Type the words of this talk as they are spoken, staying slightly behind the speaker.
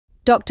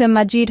Dr.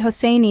 Majid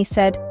Hosseini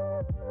said,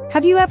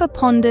 "Have you ever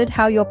pondered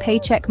how your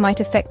paycheck might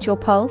affect your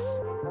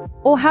pulse?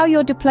 Or how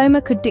your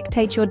diploma could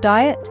dictate your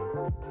diet?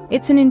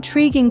 It's an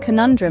intriguing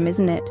conundrum,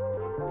 isn't it?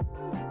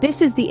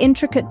 This is the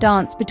intricate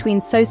dance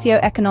between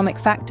socioeconomic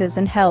factors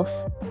and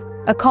health,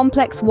 a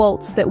complex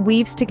waltz that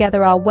weaves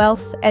together our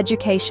wealth,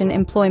 education,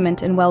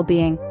 employment, and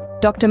well-being."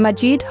 Dr.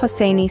 Majid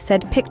Hosseini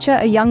said, "Picture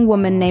a young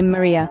woman named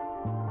Maria.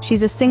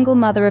 She's a single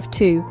mother of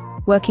two,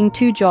 working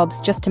 2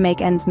 jobs just to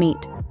make ends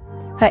meet.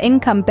 Her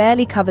income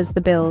barely covers the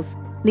bills,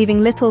 leaving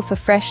little for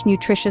fresh,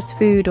 nutritious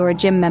food or a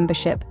gym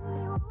membership.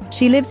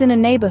 She lives in a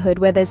neighborhood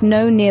where there's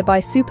no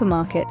nearby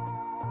supermarket,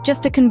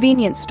 just a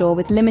convenience store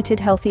with limited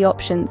healthy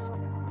options.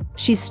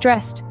 She's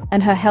stressed,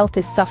 and her health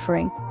is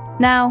suffering.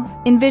 Now,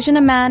 envision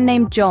a man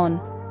named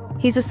John.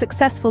 He's a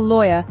successful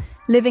lawyer,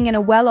 living in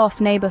a well-off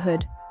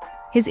neighborhood.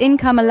 His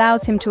income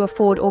allows him to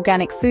afford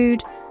organic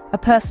food, a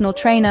personal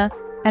trainer,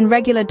 and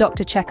regular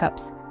doctor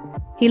checkups.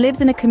 He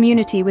lives in a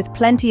community with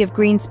plenty of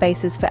green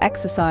spaces for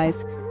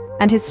exercise,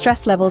 and his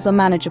stress levels are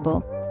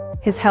manageable.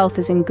 His health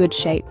is in good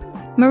shape."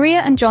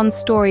 Maria and John's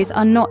stories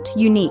are not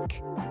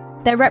unique.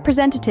 They're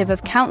representative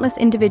of countless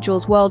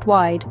individuals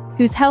worldwide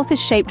whose health is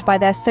shaped by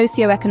their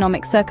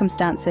socioeconomic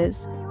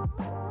circumstances.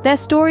 Their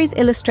stories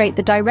illustrate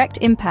the direct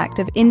impact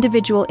of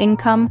individual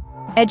income,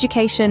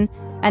 education,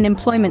 and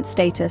employment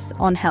status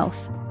on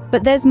health.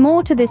 But there's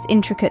more to this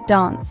intricate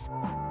dance.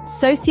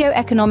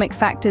 Socioeconomic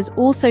factors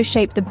also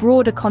shape the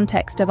broader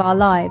context of our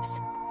lives,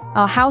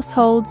 our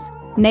households,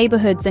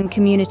 neighborhoods, and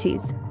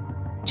communities.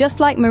 Just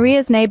like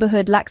Maria's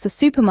neighborhood lacks a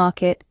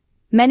supermarket,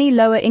 many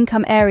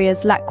lower-income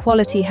areas lack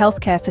quality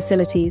healthcare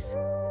facilities.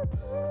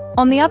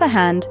 On the other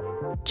hand,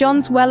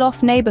 John's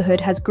well-off neighborhood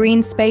has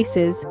green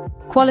spaces,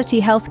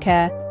 quality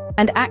healthcare,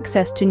 and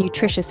access to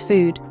nutritious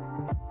food.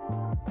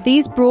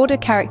 These broader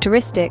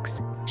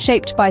characteristics,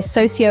 shaped by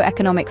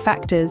socioeconomic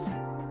factors,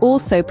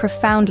 also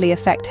profoundly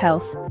affect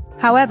health.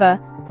 However,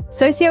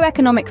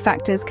 socioeconomic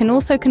factors can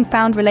also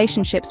confound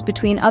relationships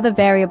between other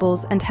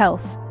variables and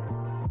health.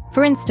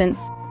 For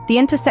instance, the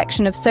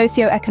intersection of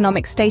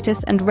socioeconomic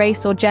status and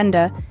race or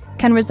gender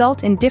can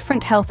result in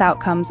different health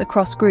outcomes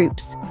across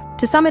groups.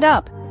 To sum it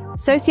up,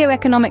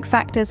 socioeconomic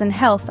factors and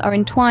health are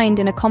entwined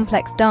in a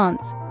complex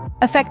dance,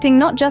 affecting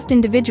not just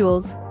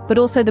individuals, but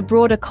also the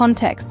broader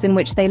contexts in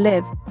which they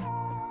live.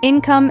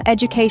 Income,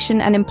 education,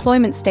 and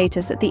employment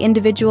status at the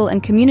individual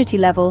and community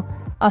level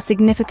are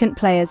significant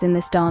players in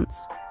this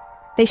dance.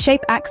 They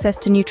shape access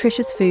to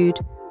nutritious food,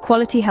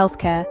 quality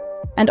healthcare,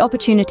 and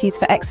opportunities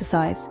for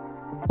exercise,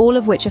 all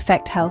of which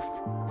affect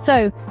health.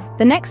 So,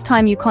 the next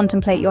time you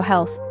contemplate your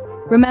health,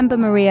 remember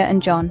Maria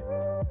and John.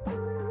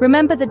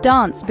 Remember the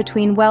dance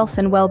between wealth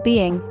and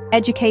well-being,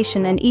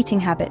 education and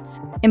eating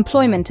habits,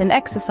 employment and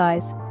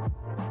exercise.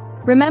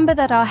 Remember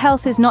that our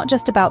health is not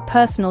just about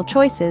personal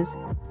choices,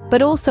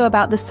 but also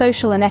about the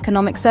social and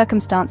economic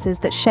circumstances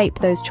that shape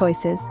those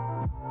choices.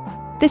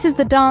 This is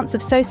the dance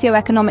of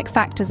socioeconomic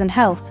factors and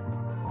health,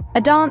 a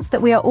dance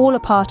that we are all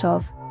a part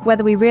of,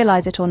 whether we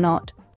realize it or not.